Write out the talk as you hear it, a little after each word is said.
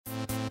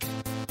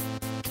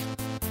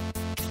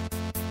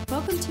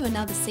Welcome to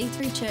another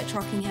C3 Church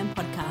Rockingham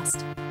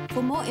podcast.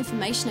 For more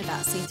information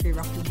about C3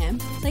 Rockingham,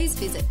 please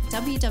visit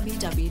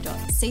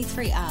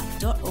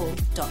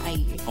www.c3r.org.au.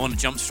 I want to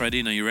jump straight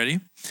in. Are you ready?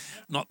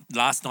 Not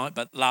last night,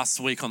 but last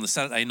week on the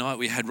Saturday night,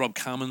 we had Rob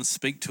Carmen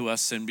speak to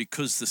us, and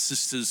because the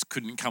sisters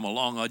couldn't come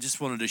along, I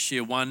just wanted to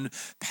share one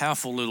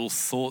powerful little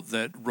thought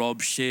that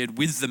Rob shared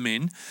with the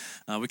men.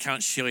 We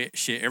can't share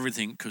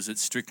everything because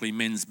it's strictly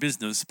men's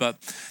business, but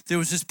there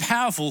was this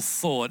powerful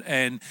thought,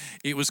 and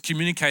it was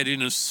communicated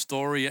in a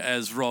story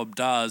as Rob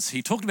does.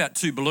 He talked about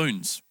two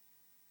balloons.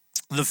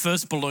 The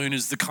first balloon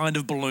is the kind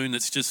of balloon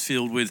that's just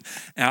filled with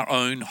our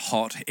own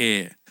hot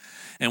air.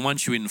 And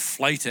once you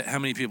inflate it, how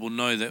many people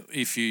know that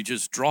if you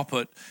just drop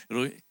it,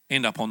 it'll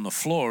end up on the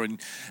floor? And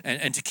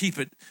to keep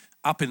it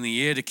up in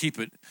the air, to keep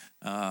it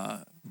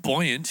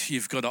buoyant,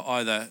 you've got to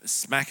either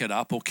smack it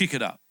up or kick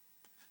it up.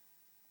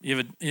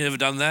 You ever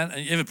done that?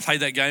 You ever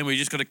played that game where you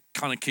just got to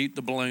kind of keep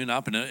the balloon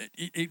up? And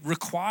it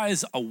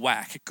requires a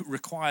whack. It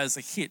requires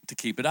a hit to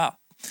keep it up.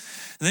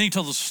 And then he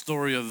told the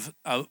story of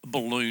a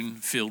balloon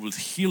filled with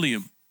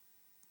helium,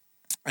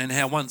 and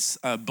how once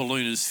a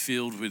balloon is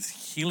filled with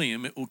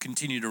helium, it will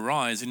continue to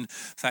rise. In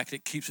fact,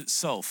 it keeps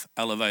itself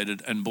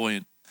elevated and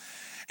buoyant.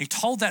 He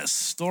told that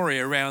story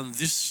around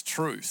this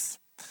truth,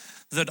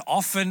 that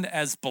often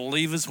as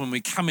believers, when we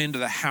come into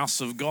the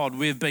house of God,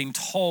 we've been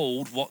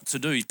told what to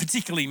do,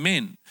 particularly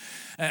men.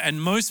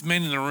 And most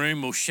men in the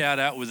room will shout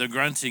out with a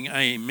grunting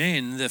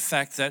amen, the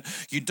fact that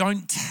you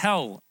don't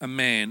tell a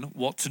man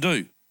what to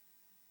do.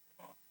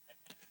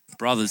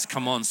 Brothers,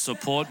 come on,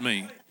 support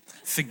me.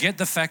 Forget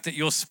the fact that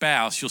your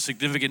spouse, your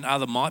significant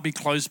other might be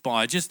close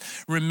by. Just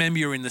remember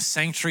you're in the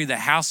sanctuary, the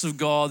house of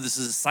God. This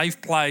is a safe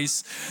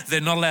place.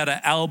 They're not allowed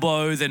to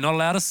elbow. They're not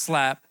allowed to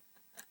slap.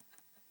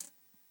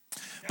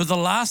 But the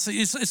last,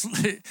 he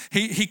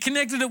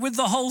connected it with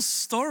the whole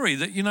story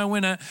that, you know,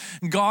 when a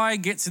guy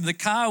gets in the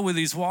car with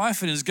his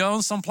wife and is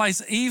going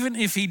someplace, even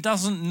if he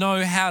doesn't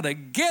know how to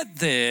get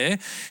there,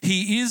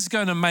 he is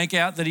going to make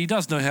out that he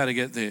does know how to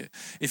get there.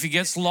 If he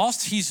gets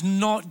lost, he's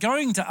not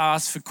going to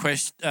ask for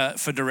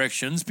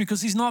directions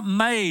because he's not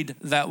made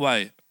that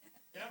way.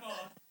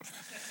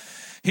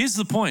 Here's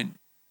the point.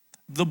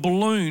 The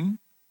balloon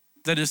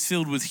that is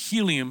filled with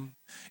helium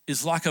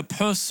is like a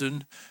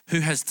person who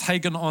has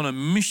taken on a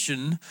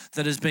mission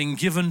that has been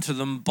given to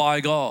them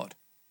by God.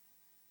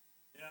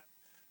 Yeah.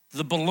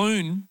 The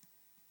balloon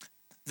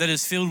that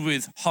is filled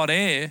with hot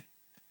air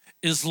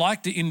is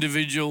like the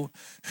individual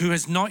who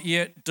has not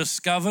yet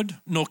discovered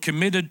nor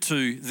committed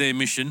to their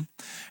mission,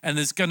 and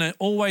there's going to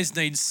always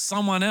need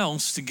someone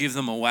else to give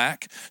them a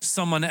whack,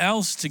 someone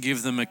else to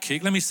give them a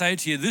kick. Let me say it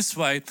to you this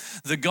way.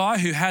 The guy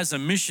who has a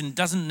mission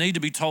doesn't need to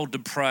be told to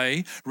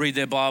pray, read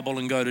their Bible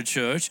and go to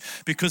church,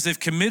 because they've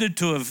committed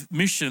to a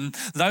mission.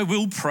 They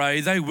will pray,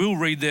 they will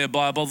read their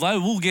Bible, they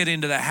will get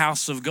into the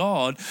house of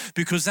God,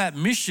 because that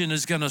mission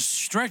is going to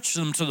stretch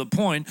them to the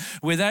point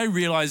where they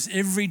realize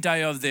every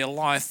day of their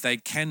life they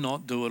cannot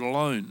do it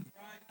alone.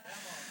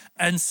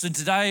 And so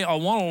today I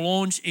want to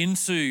launch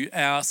into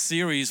our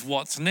series,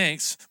 What's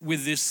Next,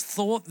 with this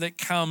thought that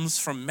comes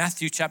from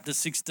Matthew chapter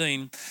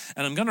 16.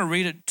 And I'm going to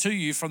read it to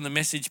you from the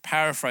Message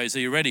paraphrase. Are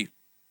you ready?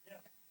 Yeah.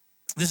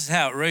 This is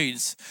how it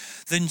reads.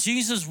 Then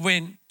Jesus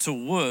went to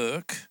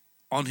work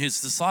on his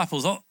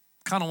disciples. I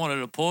kind of wanted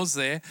to pause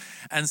there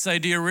and say,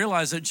 do you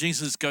realize that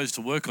Jesus goes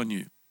to work on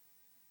you?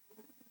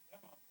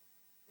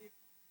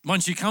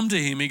 Once you come to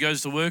him, he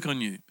goes to work on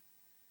you.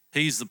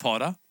 He's the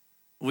potter.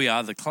 We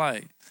are the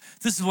clay.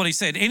 This is what he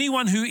said.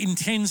 Anyone who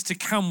intends to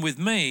come with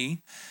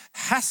me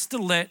has to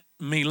let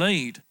me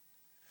lead.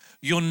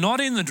 You're not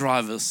in the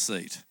driver's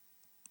seat.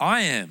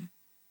 I am.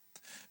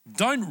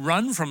 Don't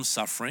run from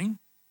suffering.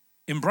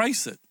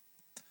 Embrace it.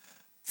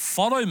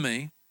 Follow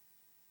me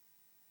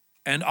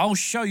and I'll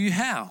show you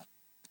how.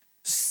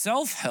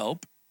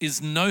 Self-help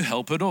is no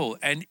help at all.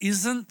 And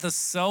isn't the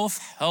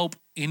self-help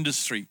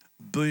industry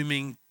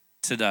booming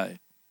today?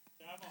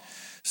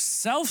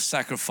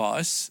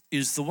 Self-sacrifice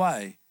is the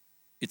way.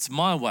 It's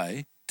my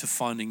way to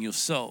finding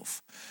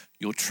yourself,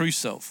 your true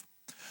self.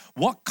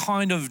 What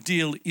kind of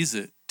deal is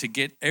it to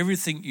get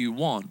everything you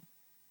want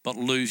but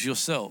lose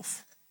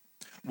yourself?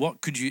 What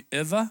could you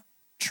ever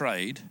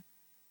trade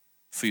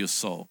for your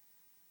soul?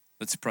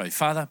 Let's pray.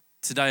 Father,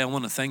 today I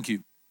want to thank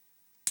you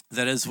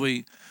that as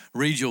we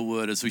read your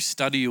word, as we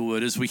study your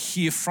word, as we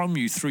hear from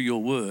you through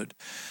your word,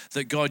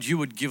 that God, you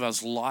would give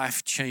us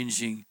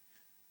life-changing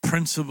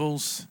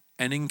principles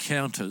and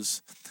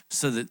encounters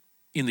so that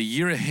in the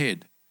year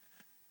ahead,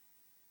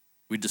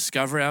 we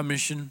discover our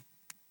mission,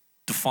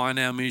 define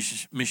our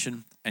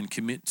mission, and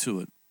commit to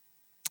it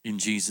in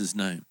Jesus'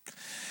 name.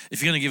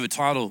 If you're going to give a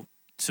title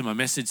to my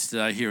message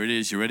today, here it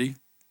is. You ready?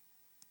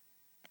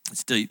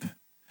 It's deep.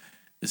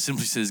 It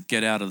simply says,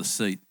 get out of the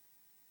seat.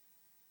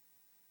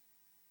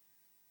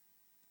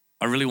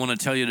 I really want to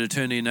tell you to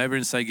turn to your neighbor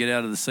and say, get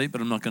out of the seat, but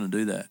I'm not going to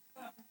do that.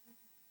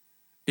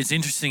 It's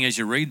interesting as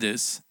you read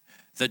this,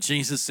 that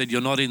Jesus said,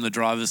 you're not in the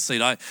driver's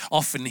seat. I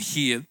often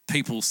hear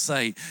people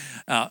say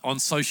on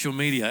social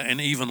media and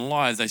even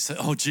live, they say,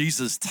 oh,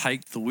 Jesus,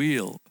 take the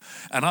wheel.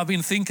 And I've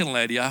been thinking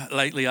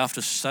lately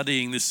after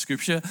studying this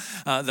scripture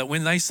that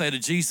when they say to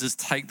Jesus,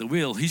 take the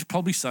wheel, he's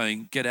probably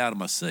saying, get out of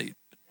my seat.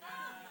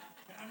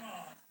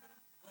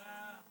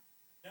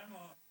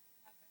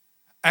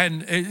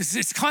 And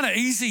it's kind of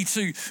easy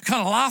to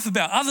kind of laugh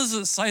about others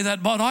that say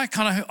that, but I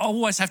kind of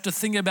always have to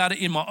think about it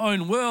in my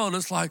own world.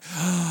 It's like,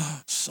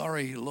 oh,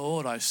 sorry,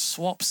 Lord, I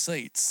swap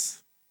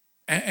seats.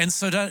 And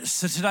so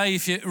today,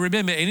 if you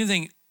remember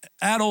anything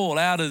at all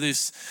out of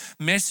this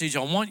message,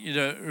 I want you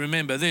to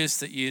remember this,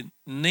 that you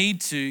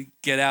need to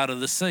get out of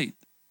the seat.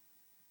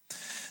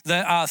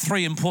 There are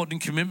three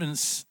important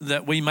commitments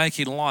that we make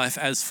in life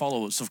as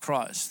followers of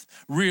Christ.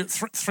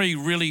 Three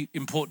really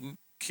important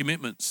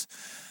commitments.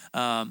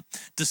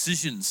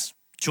 Decisions,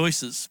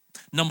 choices.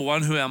 Number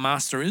one, who our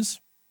master is.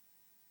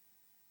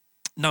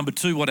 Number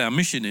two, what our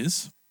mission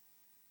is.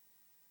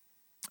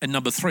 And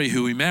number three,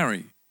 who we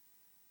marry,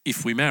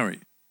 if we marry.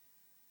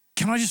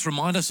 Can I just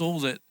remind us all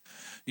that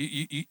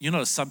you're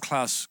not a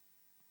subclass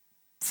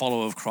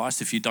follower of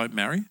Christ if you don't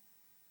marry?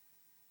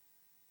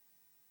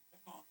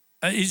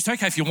 It's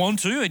okay if you want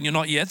to and you're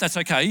not yet. That's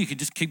okay. You can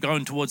just keep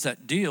going towards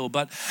that deal.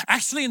 But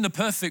actually in the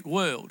perfect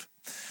world,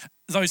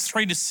 those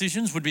three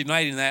decisions would be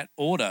made in that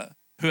order: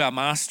 who our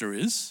master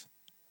is,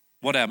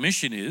 what our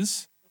mission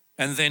is,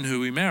 and then who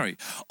we marry.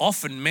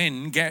 Often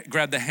men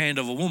grab the hand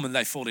of a woman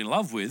they fall in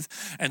love with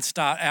and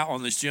start out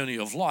on this journey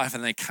of life,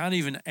 and they can't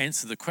even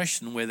answer the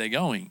question where they're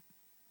going.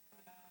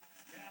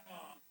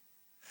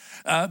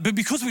 But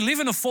because we live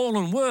in a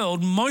fallen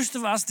world, most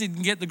of us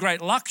didn't get the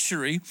great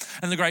luxury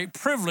and the great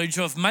privilege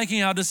of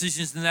making our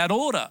decisions in that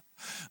order.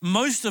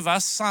 Most of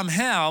us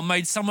somehow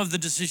made some of the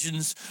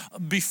decisions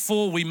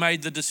before we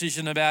made the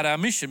decision about our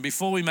mission,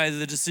 before we made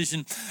the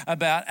decision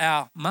about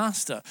our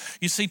master.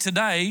 You see,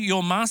 today,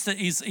 your master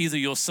is either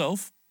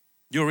yourself,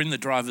 you're in the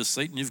driver's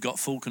seat and you've got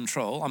full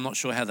control. I'm not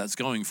sure how that's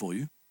going for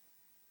you.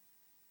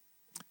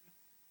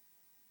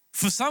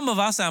 For some of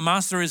us, our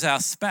master is our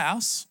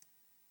spouse.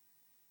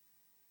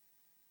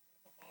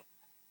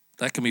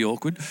 That can be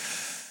awkward.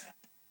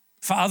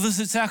 For others,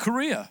 it's our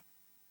career.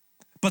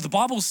 But the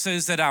Bible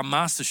says that our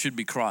master should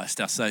be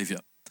Christ, our Savior,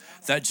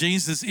 that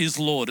Jesus is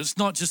Lord. It's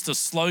not just a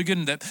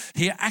slogan, that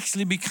he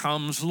actually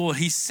becomes Lord.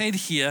 He said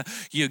here,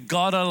 you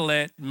gotta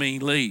let me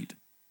lead.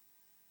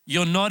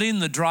 You're not in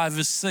the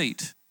driver's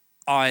seat.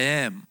 I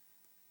am.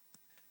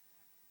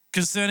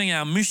 Concerning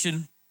our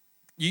mission,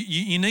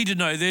 you need to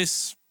know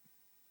this.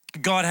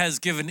 God has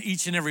given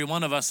each and every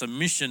one of us a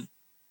mission,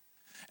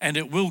 and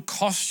it will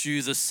cost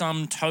you the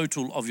sum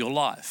total of your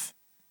life.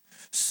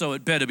 So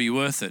it better be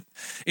worth it.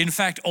 In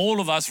fact, all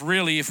of us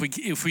really, if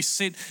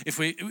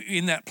we're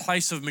in that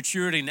place of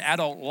maturity in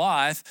adult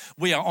life,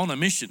 we are on a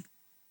mission.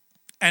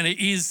 And it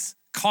is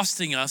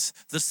costing us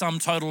the sum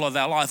total of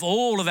our life.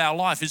 All of our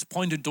life is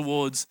pointed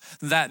towards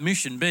that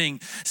mission, being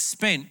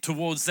spent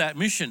towards that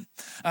mission.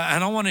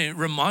 And I want to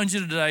remind you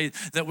today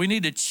that we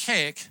need to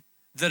check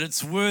that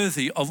it's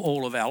worthy of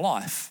all of our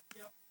life.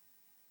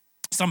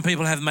 Some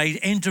people have made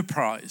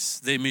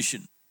enterprise their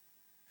mission.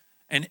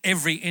 And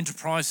every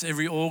enterprise,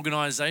 every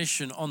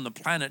organization on the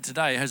planet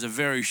today has a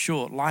very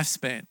short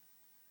lifespan.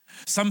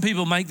 Some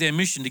people make their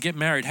mission to get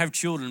married, have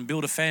children,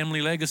 build a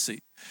family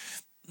legacy.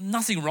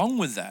 Nothing wrong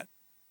with that,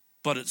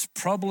 but it's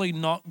probably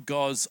not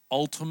God's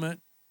ultimate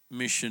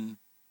mission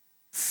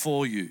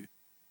for you.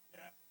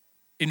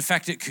 In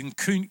fact, it can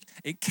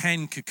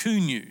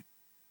cocoon you,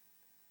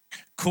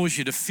 cause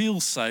you to feel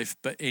safe,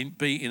 but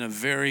be in a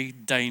very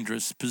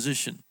dangerous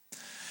position.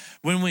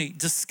 When we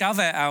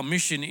discover our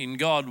mission in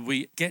God,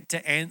 we get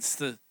to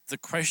answer the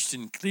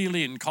question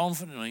clearly and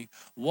confidently,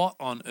 what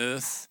on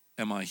earth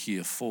am I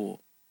here for?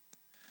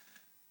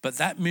 But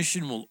that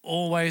mission will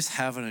always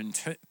have an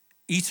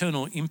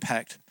eternal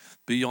impact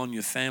beyond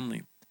your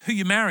family. Who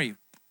you marry,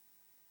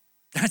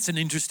 that's an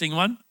interesting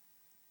one.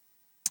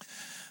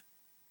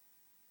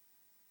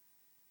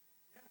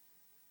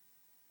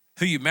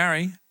 Who you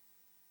marry,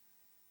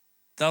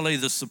 they'll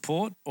either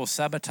support or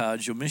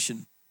sabotage your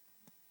mission.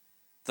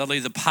 They'll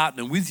either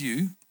partner with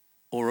you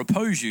or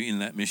oppose you in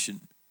that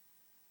mission.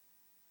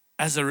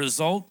 As a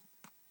result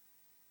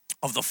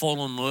of the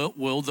fallen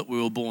world that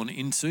we were born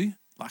into,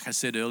 like I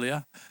said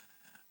earlier,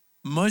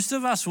 most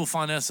of us will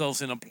find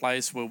ourselves in a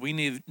place where we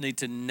need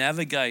to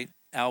navigate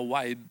our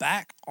way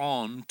back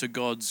on to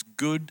God's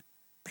good,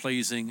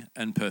 pleasing,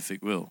 and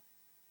perfect will.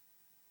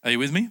 Are you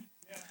with me?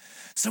 Yeah.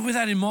 So with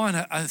that in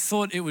mind, I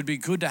thought it would be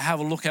good to have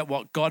a look at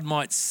what God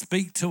might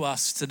speak to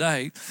us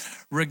today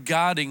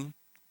regarding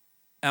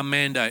our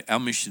mandate, our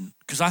mission.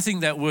 Because I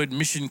think that word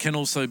mission can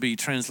also be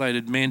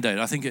translated mandate.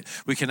 I think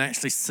we can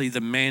actually see the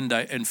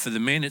mandate. And for the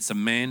men, it's a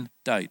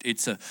mandate.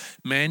 It's a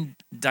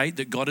mandate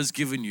that God has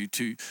given you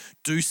to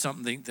do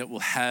something that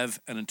will have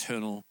an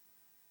eternal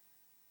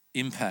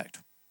impact.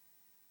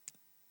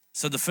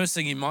 So the first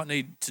thing you might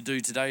need to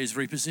do today is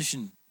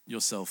reposition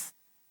yourself.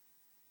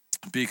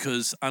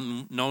 because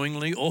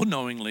unknowingly or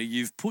knowingly,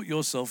 you've put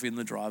yourself in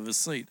the driver's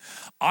seat.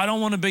 I don't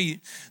want to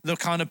be the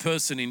kind of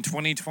person in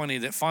 2020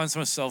 that finds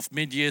myself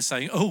mid-year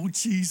saying, oh,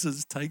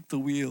 Jesus, take the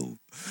wheel.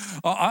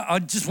 I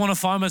just want to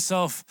find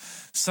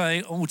myself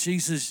saying, oh,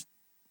 Jesus,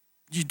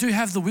 you do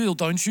have the wheel,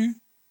 don't you?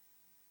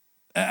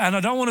 And I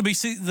don't want to be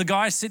the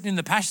guy sitting in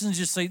the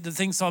passenger seat that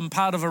thinks I'm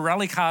part of a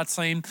rally car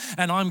team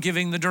and I'm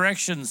giving the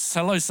directions.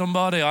 Hello,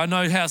 somebody. I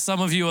know how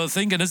some of you are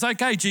thinking. It's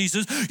okay,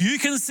 Jesus. You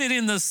can sit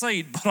in the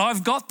seat, but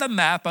I've got the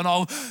map and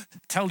I'll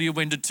tell you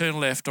when to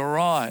turn left or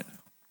right.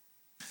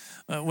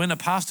 When a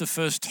pastor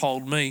first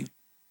told me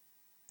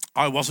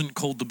I wasn't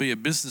called to be a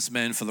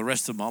businessman for the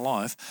rest of my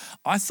life,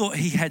 I thought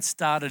he had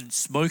started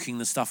smoking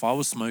the stuff I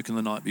was smoking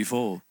the night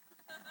before.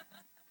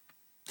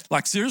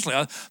 Like, seriously,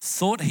 I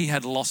thought he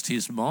had lost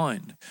his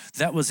mind.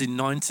 That was in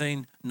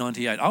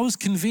 1998. I was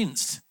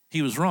convinced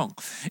he was wrong.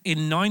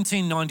 In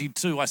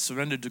 1992, I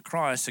surrendered to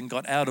Christ and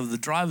got out of the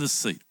driver's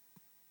seat.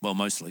 Well,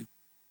 mostly.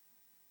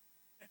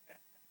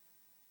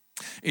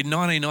 In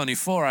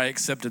 1994, I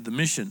accepted the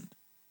mission.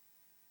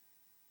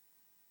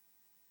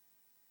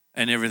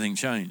 And everything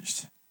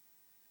changed.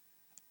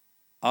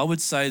 I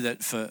would say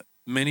that for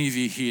many of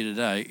you here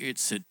today,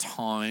 it's a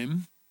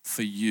time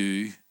for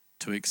you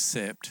to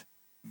accept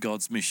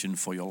God's mission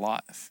for your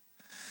life.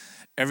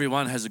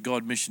 Everyone has a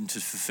God mission to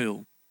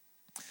fulfill.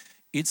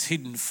 It's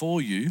hidden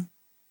for you.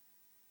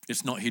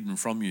 It's not hidden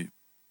from you.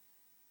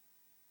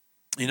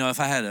 You know, if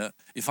I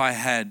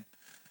had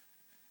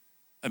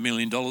 $1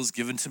 million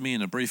given to me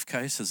in a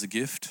briefcase as a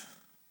gift,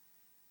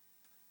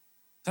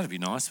 that'd be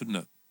nice, wouldn't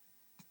it?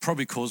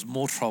 Probably cause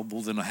more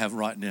trouble than I have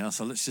right now.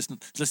 So let's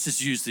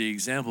just use the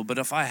example. But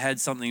if I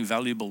had something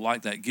valuable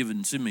like that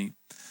given to me,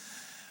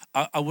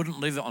 I wouldn't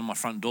leave it on my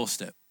front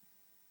doorstep.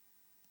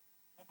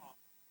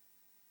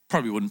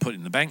 Probably wouldn't put it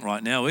in the bank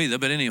right now either,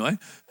 but anyway,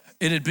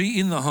 it'd be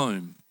in the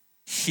home,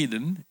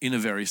 hidden in a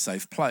very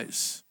safe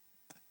place.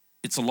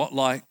 It's a lot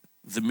like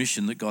the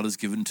mission that God has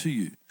given to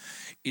you.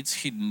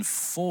 It's hidden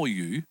for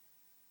you,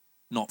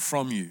 not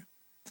from you.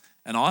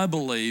 And I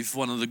believe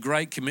one of the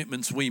great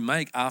commitments we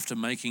make after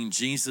making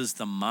Jesus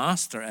the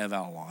master of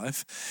our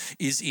life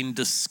is in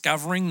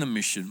discovering the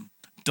mission,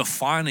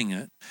 defining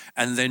it,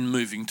 and then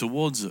moving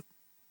towards it.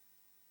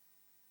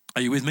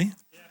 Are you with me?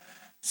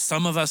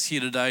 Some of us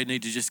here today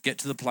need to just get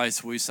to the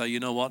place where we say, you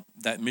know what,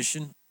 that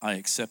mission, I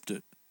accept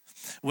it.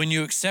 When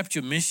you accept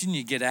your mission,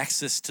 you get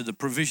access to the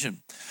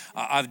provision.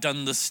 I've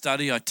done this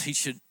study, I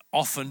teach it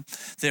often.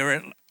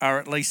 There are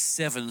at least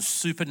 7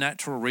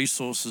 supernatural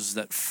resources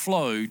that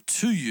flow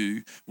to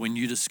you when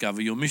you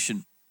discover your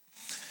mission.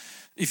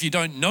 If you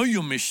don't know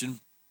your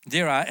mission,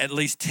 there are at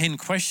least 10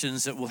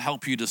 questions that will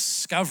help you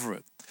discover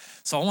it.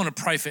 So I want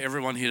to pray for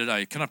everyone here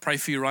today. Can I pray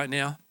for you right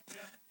now?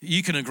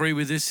 You can agree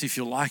with this if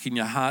you like in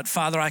your heart.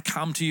 Father, I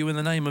come to you in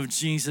the name of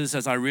Jesus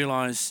as I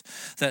realize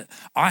that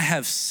I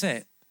have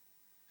set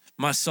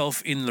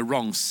myself in the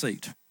wrong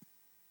seat.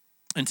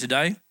 And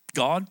today,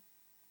 God,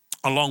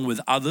 along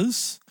with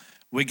others,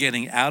 we're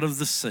getting out of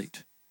the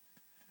seat.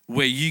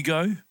 Where you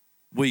go,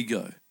 we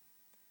go.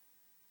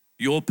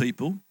 Your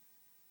people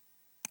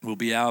will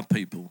be our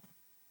people.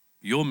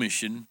 Your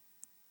mission,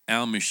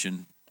 our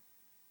mission,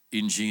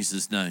 in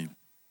Jesus' name.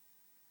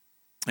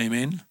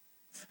 Amen.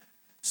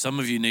 Some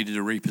of you needed a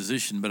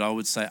reposition, but I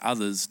would say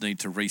others need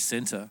to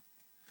recenter.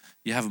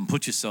 You haven't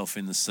put yourself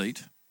in the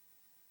seat,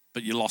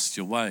 but you lost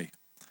your way.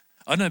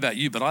 I don't know about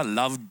you, but I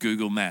love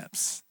Google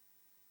Maps.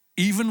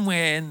 Even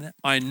when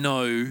I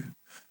know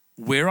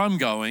where I'm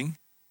going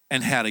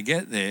and how to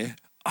get there,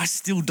 I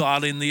still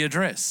dial in the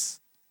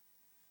address.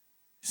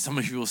 Some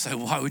of you will say,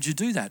 why would you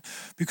do that?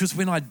 Because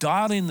when I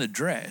dial in the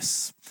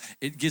address,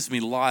 it gives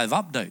me live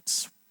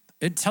updates.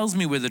 It tells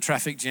me where the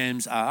traffic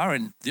jams are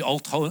and the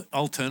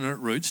alternate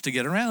routes to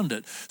get around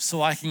it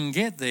so I can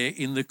get there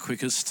in the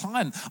quickest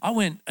time. I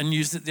went and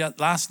used it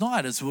last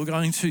night as we were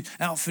going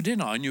out for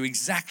dinner. I knew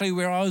exactly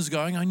where I was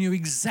going. I knew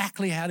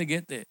exactly how to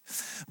get there.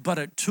 But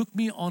it took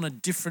me on a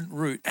different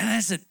route. And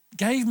as it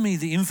gave me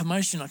the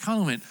information, I kind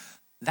of went,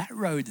 that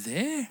road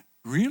there?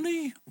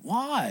 Really?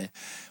 Why?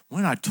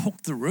 When I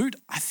took the route,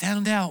 I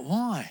found out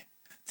why.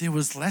 There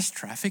was less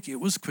traffic, it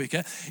was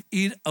quicker.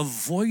 It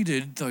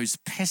avoided those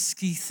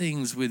pesky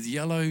things with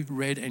yellow,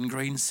 red, and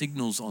green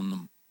signals on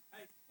them.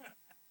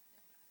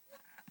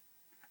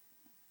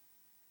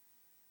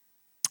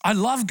 I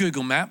love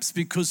Google Maps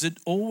because it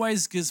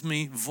always gives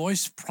me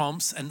voice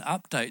prompts and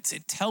updates.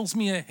 It tells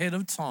me ahead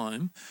of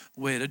time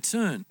where to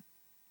turn.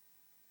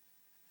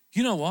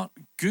 You know what?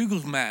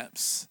 Google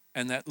Maps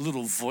and that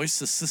little voice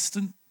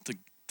assistant,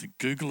 the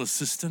Google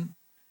Assistant,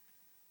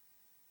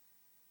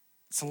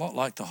 it's a lot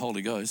like the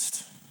Holy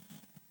Ghost.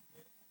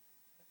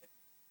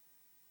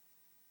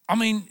 I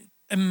mean,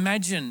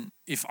 imagine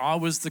if I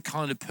was the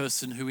kind of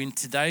person who in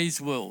today's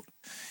world,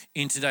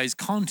 in today's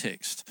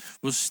context,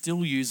 was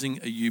still using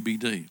a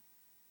UBD.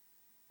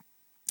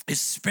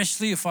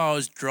 Especially if I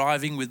was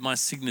driving with my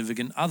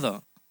significant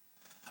other.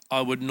 I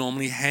would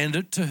normally hand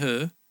it to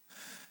her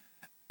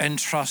and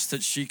trust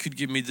that she could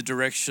give me the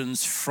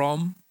directions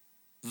from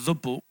the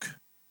book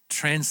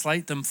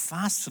translate them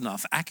fast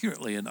enough,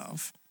 accurately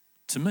enough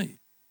to me.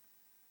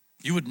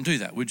 You wouldn't do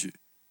that, would you?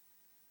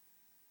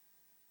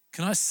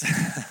 Can I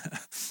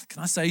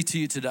say to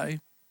you today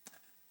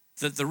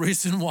that the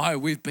reason why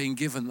we've been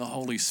given the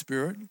Holy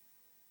Spirit,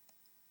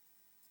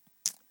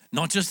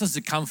 not just as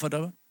a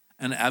comforter,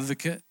 an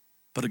advocate,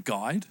 but a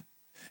guide,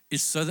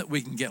 is so that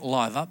we can get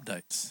live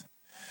updates,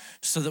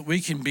 so that we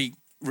can be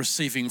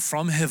receiving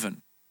from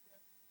heaven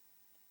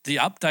the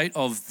update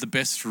of the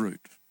best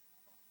route,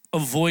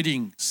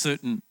 avoiding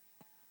certain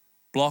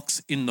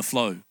blocks in the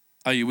flow.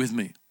 Are you with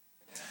me?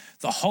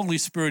 The Holy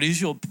Spirit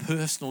is your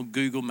personal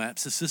Google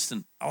Maps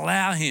assistant.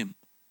 Allow him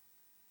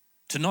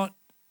to not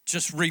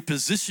just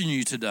reposition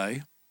you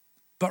today,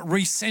 but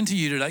recenter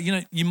you today. You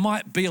know, you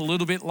might be a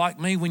little bit like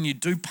me when you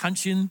do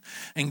punch in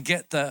and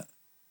get the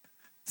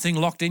thing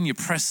locked in, you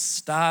press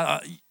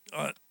start.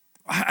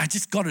 I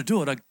just got to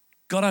do it. I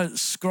got to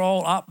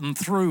scroll up and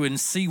through and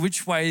see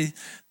which way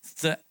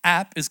the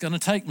app is going to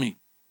take me.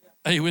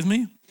 Are you with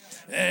me?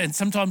 And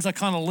sometimes I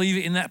kind of leave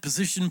it in that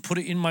position, put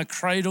it in my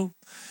cradle,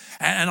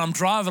 and I'm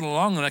driving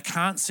along and I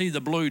can't see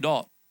the blue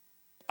dot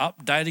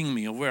updating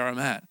me of where I'm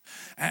at.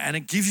 And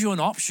it gives you an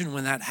option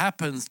when that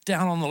happens.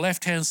 Down on the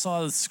left-hand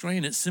side of the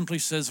screen, it simply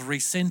says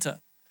recenter.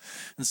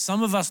 And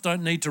some of us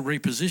don't need to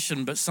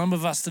reposition, but some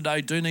of us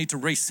today do need to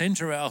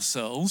recenter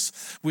ourselves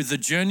with the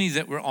journey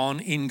that we're on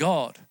in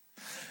God.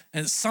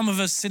 And some of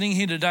us sitting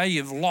here today,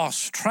 you've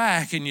lost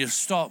track and you've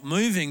stopped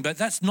moving, but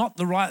that's not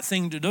the right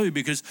thing to do,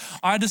 because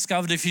I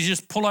discovered if you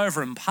just pull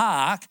over and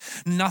park,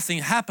 nothing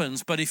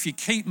happens. But if you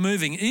keep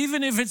moving,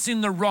 even if it's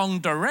in the wrong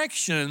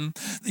direction,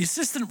 the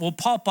assistant will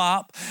pop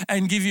up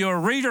and give you a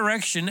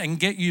redirection and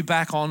get you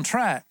back on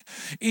track.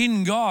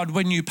 In God,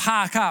 when you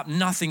park up,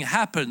 nothing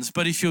happens.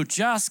 But if you'll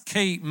just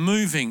keep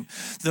moving,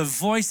 the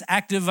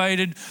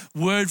voice-activated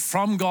word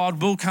from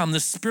God will come. The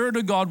Spirit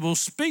of God will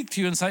speak to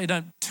you and say,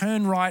 don't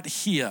turn right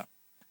here.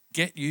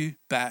 Get you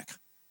back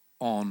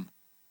on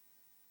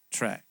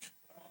track.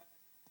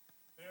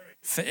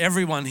 For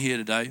everyone here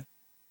today,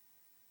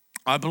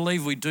 I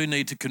believe we do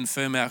need to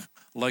confirm our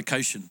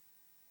location.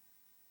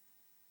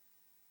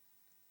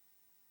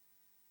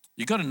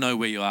 You've got to know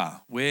where you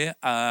are. Where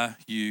are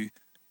you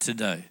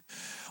today?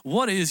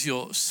 What is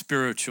your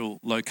spiritual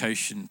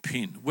location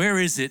pin? Where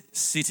is it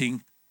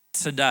sitting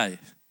today?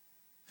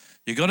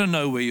 You got to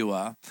know where you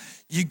are.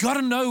 You got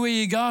to know where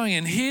you're going.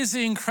 And here's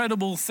the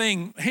incredible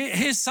thing.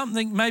 Here's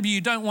something maybe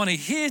you don't want to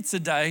hear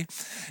today.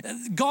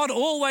 God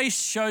always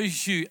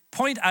shows you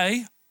point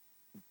A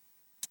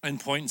and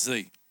point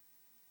Z.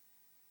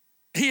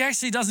 He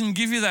actually doesn't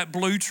give you that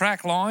blue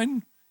track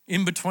line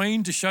in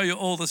between to show you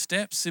all the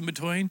steps in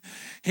between.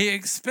 He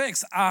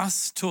expects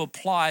us to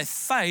apply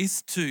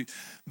faith to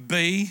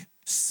B,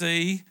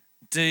 C,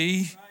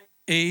 D,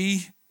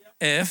 E,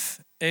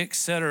 F,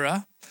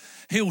 etc.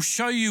 He'll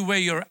show you where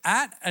you're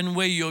at and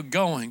where you're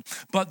going.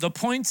 But the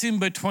points in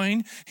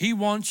between, he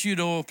wants you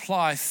to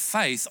apply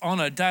faith on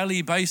a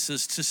daily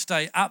basis to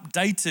stay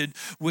updated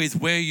with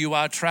where you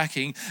are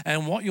tracking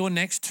and what your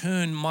next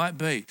turn might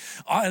be.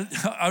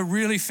 I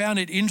really found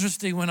it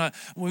interesting when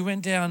we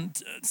went down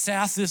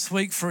south this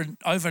week for an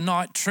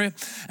overnight trip,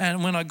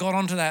 and when I got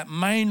onto that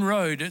main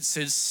road, it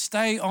says,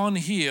 stay on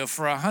here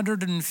for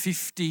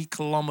 150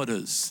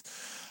 kilometers.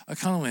 I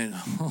kind of went,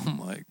 oh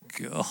my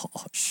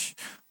gosh.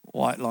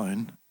 White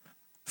line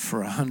for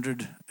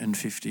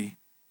 150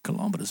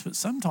 kilometers. But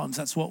sometimes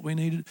that's what we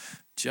need.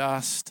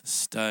 Just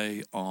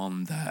stay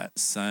on that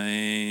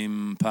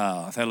same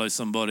path. Hello,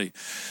 somebody.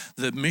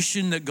 The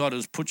mission that God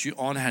has put you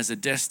on has a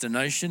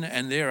destination,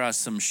 and there are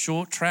some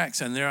short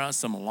tracks and there are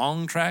some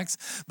long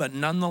tracks, but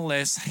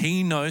nonetheless,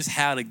 he knows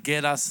how to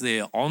get us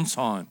there on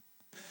time.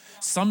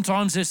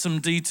 Sometimes there's some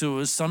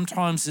detours,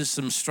 sometimes there's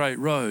some straight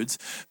roads,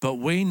 but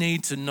we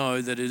need to know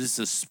that it is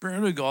the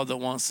Spirit of God that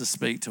wants to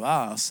speak to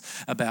us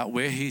about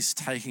where he's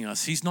taking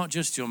us. He's not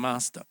just your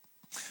master,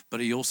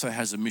 but he also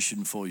has a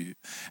mission for you.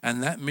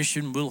 And that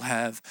mission will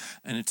have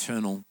an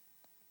eternal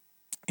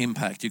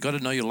impact. You've got to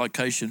know your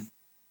location.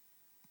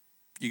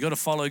 You've got to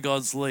follow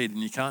God's lead,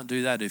 and you can't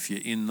do that if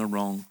you're in the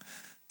wrong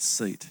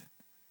seat.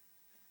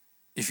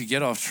 If you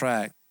get off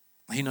track,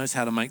 he knows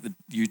how to make the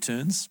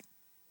U-turns.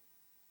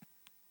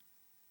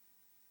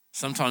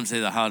 Sometimes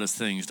they're the hardest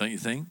things, don't you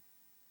think?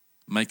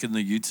 Making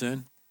the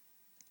U-turn.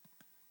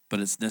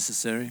 But it's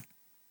necessary.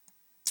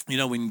 You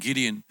know, when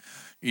Gideon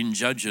in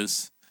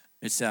Judges,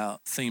 it's our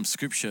theme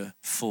scripture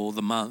for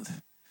the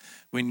month.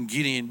 When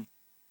Gideon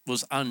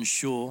was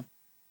unsure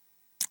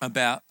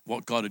about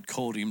what God had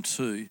called him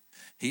to,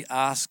 he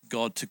asked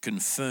God to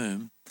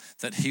confirm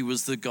that he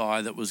was the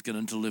guy that was going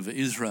to deliver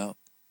Israel.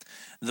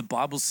 The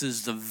Bible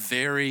says the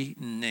very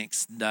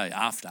next day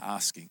after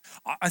asking.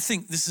 I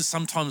think this is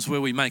sometimes where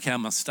we make our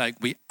mistake.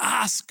 We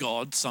ask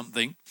God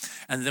something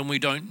and then we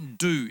don't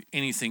do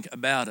anything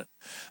about it.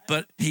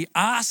 But he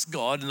asked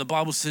God, and the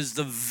Bible says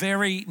the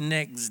very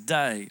next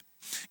day,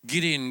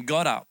 Gideon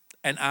got up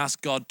and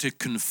asked God to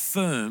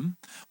confirm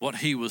what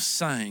he was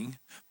saying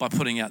by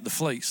putting out the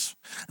fleece.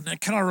 Now,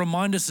 can I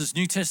remind us as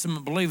New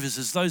Testament believers,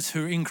 as those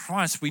who are in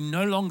Christ, we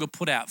no longer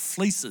put out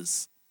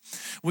fleeces.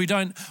 We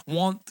don't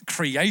want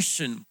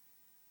creation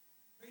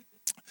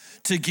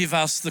to give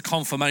us the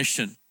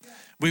confirmation.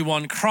 We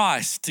want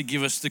Christ to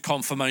give us the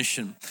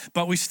confirmation,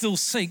 but we still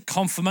seek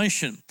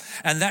confirmation.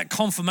 And that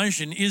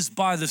confirmation is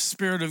by the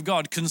Spirit of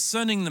God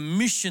concerning the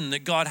mission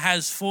that God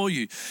has for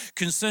you,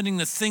 concerning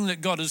the thing that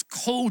God has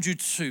called you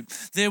to.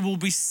 There will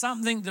be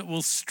something that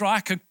will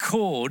strike a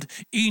chord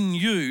in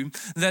you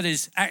that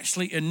is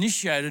actually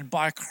initiated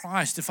by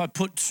Christ. If I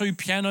put two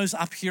pianos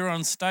up here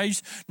on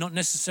stage, not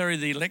necessarily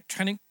the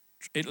electronic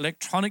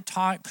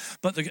type,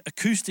 but the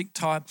acoustic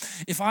type.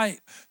 If I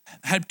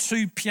had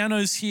two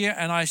pianos here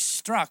and I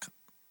struck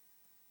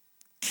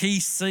key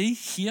C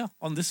here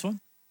on this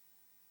one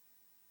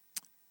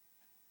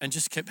and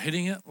just kept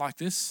hitting it like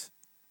this,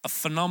 a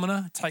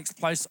phenomena takes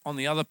place on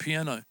the other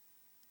piano.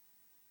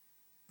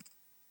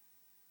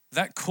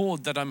 That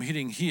chord that I'm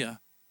hitting here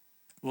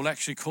will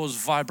actually cause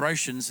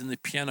vibrations in the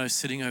piano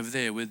sitting over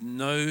there with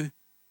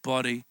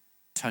nobody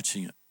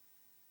touching it.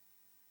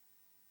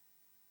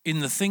 In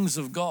the things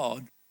of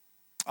God,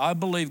 I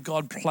believe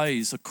God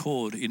plays a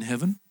chord in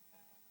heaven,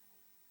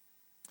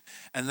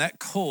 and that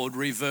chord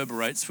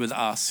reverberates with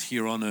us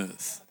here on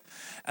earth.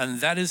 And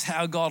that is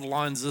how God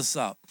lines us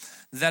up.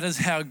 That is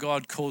how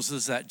God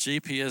causes that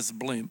GPS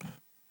blimp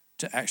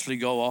to actually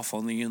go off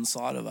on the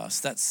inside of us.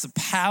 That's the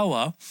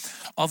power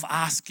of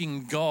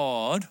asking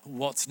God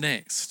what's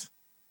next,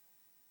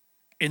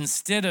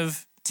 instead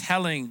of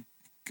telling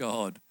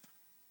God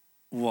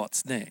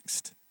what's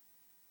next.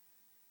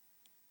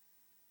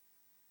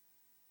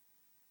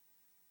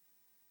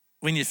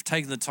 When you've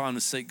taken the time to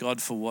seek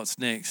God for what's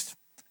next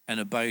and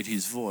obeyed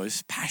his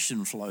voice,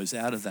 passion flows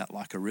out of that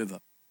like a river.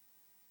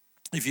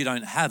 If you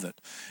don't have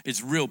it,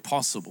 it's real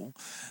possible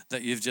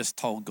that you've just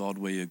told God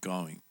where you're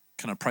going.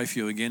 Can I pray for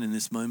you again in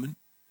this moment?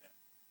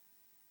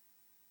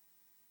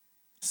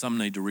 Some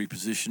need to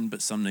reposition,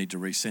 but some need to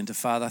recenter.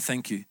 Father,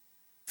 thank you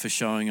for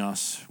showing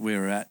us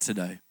where we're at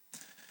today.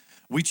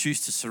 We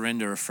choose to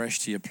surrender afresh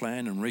to your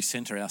plan and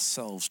recenter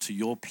ourselves to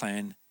your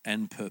plan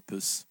and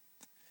purpose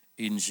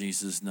in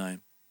Jesus'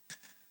 name.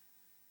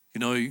 You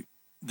know,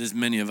 there's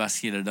many of us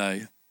here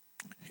today.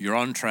 You're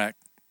on track,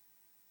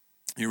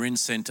 you're in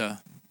center,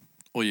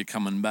 or you're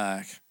coming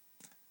back.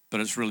 But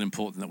it's really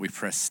important that we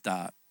press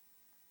start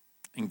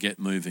and get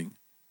moving.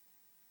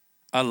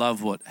 I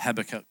love what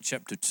Habakkuk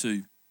chapter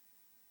 2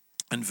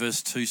 and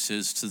verse 2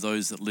 says to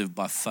those that live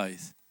by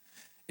faith.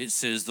 It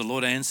says, "The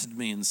Lord answered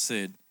me and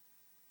said,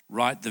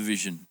 write the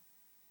vision,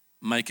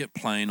 make it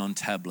plain on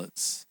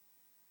tablets,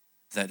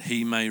 that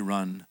he may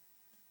run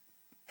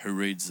who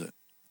reads it."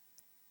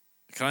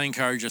 Can I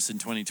encourage us in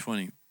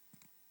 2020?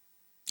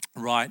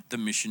 Write the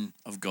mission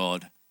of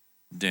God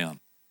down.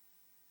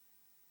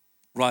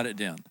 Write it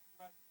down.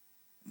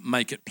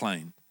 Make it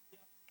plain.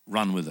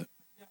 Run with it.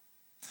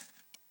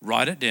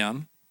 Write it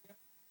down.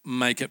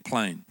 Make it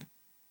plain.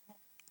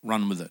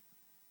 Run with it.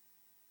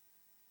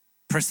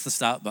 Press the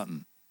start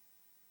button.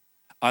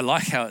 I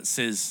like how it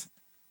says,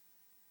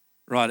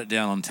 write it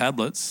down on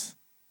tablets.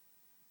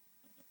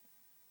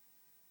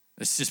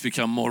 It's just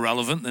become more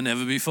relevant than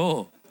ever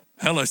before.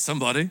 Hello,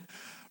 somebody.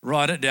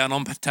 Write it down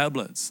on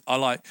tablets. I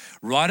like,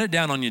 write it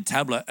down on your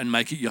tablet and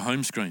make it your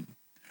home screen.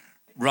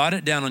 Write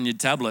it down on your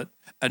tablet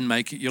and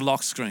make it your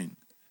lock screen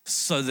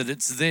so that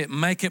it's there.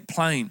 Make it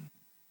plain.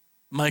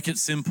 Make it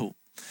simple.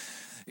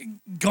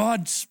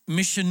 God's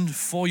mission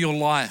for your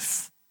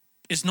life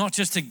is not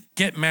just to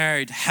get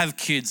married, have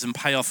kids, and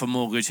pay off a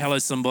mortgage. Hello,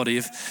 somebody.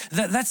 If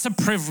that's a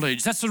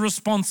privilege, that's a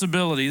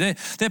responsibility.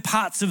 They're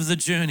parts of the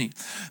journey.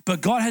 But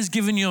God has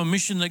given you a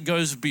mission that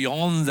goes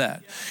beyond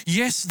that.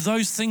 Yes,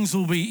 those things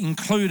will be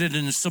included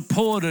and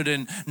supported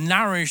and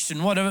nourished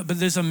and whatever, but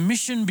there's a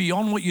mission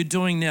beyond what you're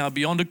doing now,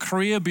 beyond a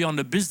career, beyond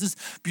a business,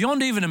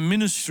 beyond even a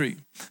ministry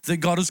that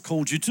God has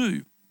called you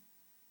to.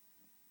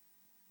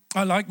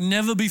 Like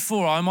never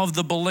before, I'm of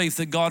the belief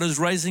that God is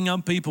raising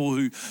up people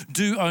who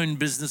do own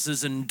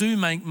businesses and do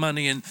make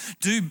money and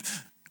do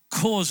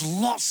cause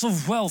lots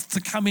of wealth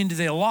to come into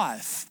their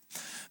life.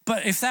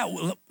 But if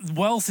that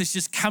wealth is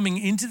just coming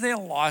into their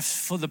life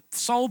for the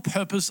sole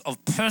purpose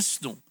of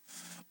personal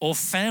or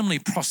family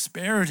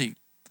prosperity,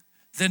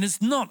 then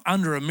it's not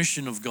under a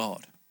mission of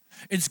God.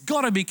 It's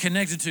got to be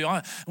connected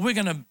to, we're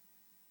going to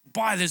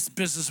buy this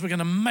business, we're going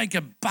to make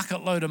a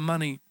bucket load of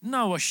money.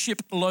 No, a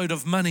ship load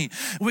of money.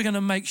 We're going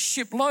to make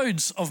ship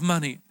loads of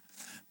money.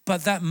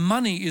 But that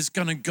money is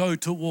going to go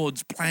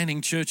towards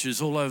planting churches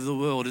all over the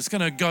world. It's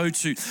going to go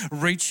to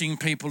reaching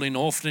people in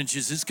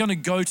orphanages. It's going to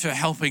go to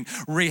helping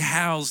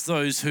rehouse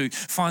those who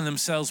find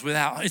themselves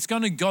without. It's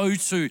going to go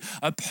to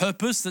a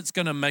purpose that's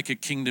going to make a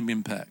kingdom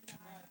impact.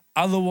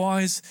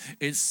 Otherwise,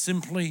 it's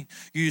simply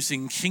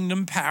using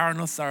kingdom power and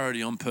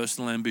authority on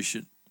personal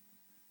ambition.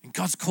 And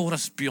God's called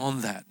us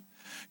beyond that.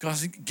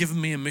 God's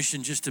given me a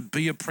mission just to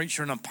be a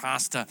preacher and a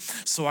pastor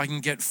so I can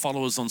get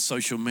followers on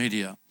social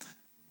media.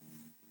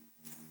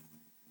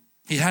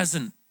 He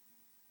hasn't.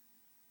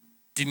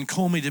 Didn't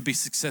call me to be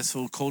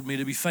successful, called me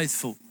to be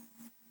faithful.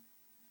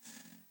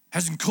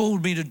 Hasn't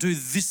called me to do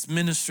this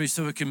ministry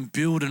so it can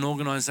build an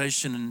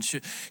organization, and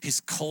he's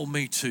called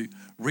me to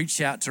reach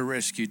out to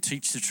rescue,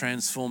 teach to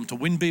transform, to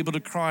win people to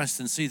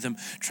Christ and see them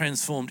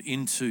transformed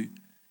into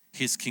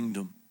his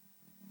kingdom.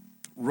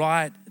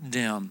 Write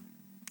down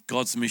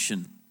God's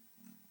mission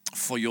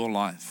for your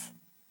life.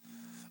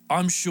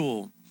 I'm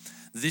sure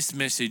this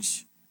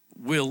message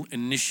will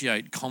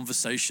initiate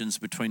conversations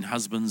between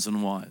husbands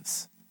and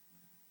wives.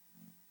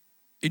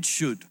 It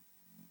should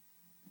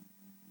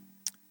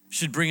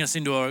bring us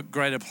into a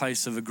greater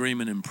place of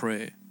agreement and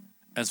prayer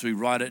as we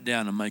write it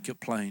down and make it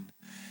plain,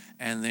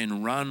 and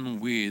then run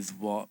with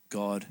what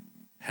God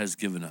has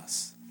given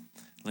us.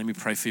 Let me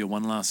pray for you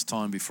one last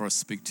time before I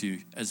speak to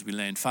you as we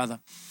land. Father,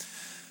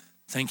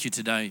 thank you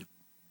today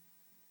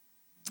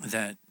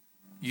that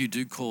you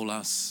do call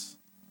us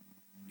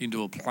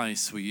into a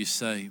place where you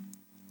say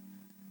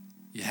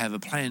you have a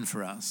plan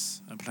for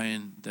us, a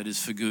plan that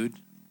is for good,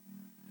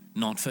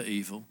 not for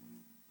evil,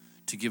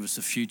 to give us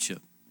a future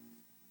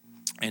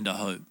and a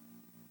hope.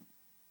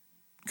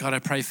 God, I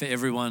pray for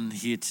everyone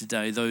here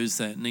today, those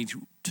that need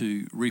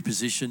to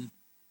reposition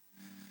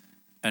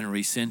and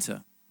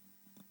recenter.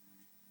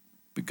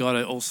 But God,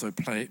 I also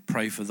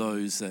pray for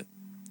those that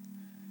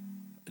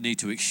need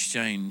to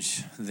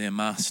exchange their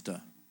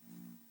master.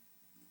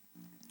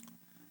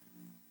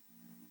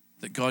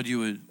 That God, you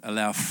would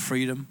allow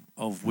freedom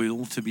of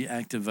will to be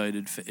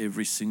activated for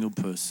every single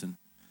person.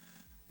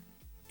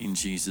 In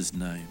Jesus'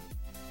 name.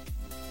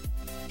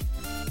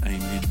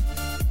 Amen.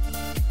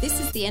 This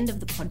is the end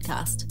of the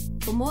podcast.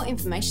 For more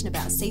information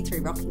about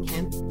C3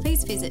 Rockingham,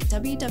 please visit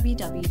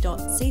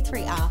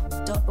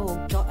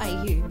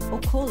www.c3r.org.au or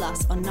call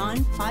us on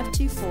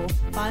 9524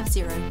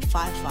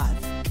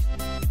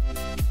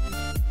 5055.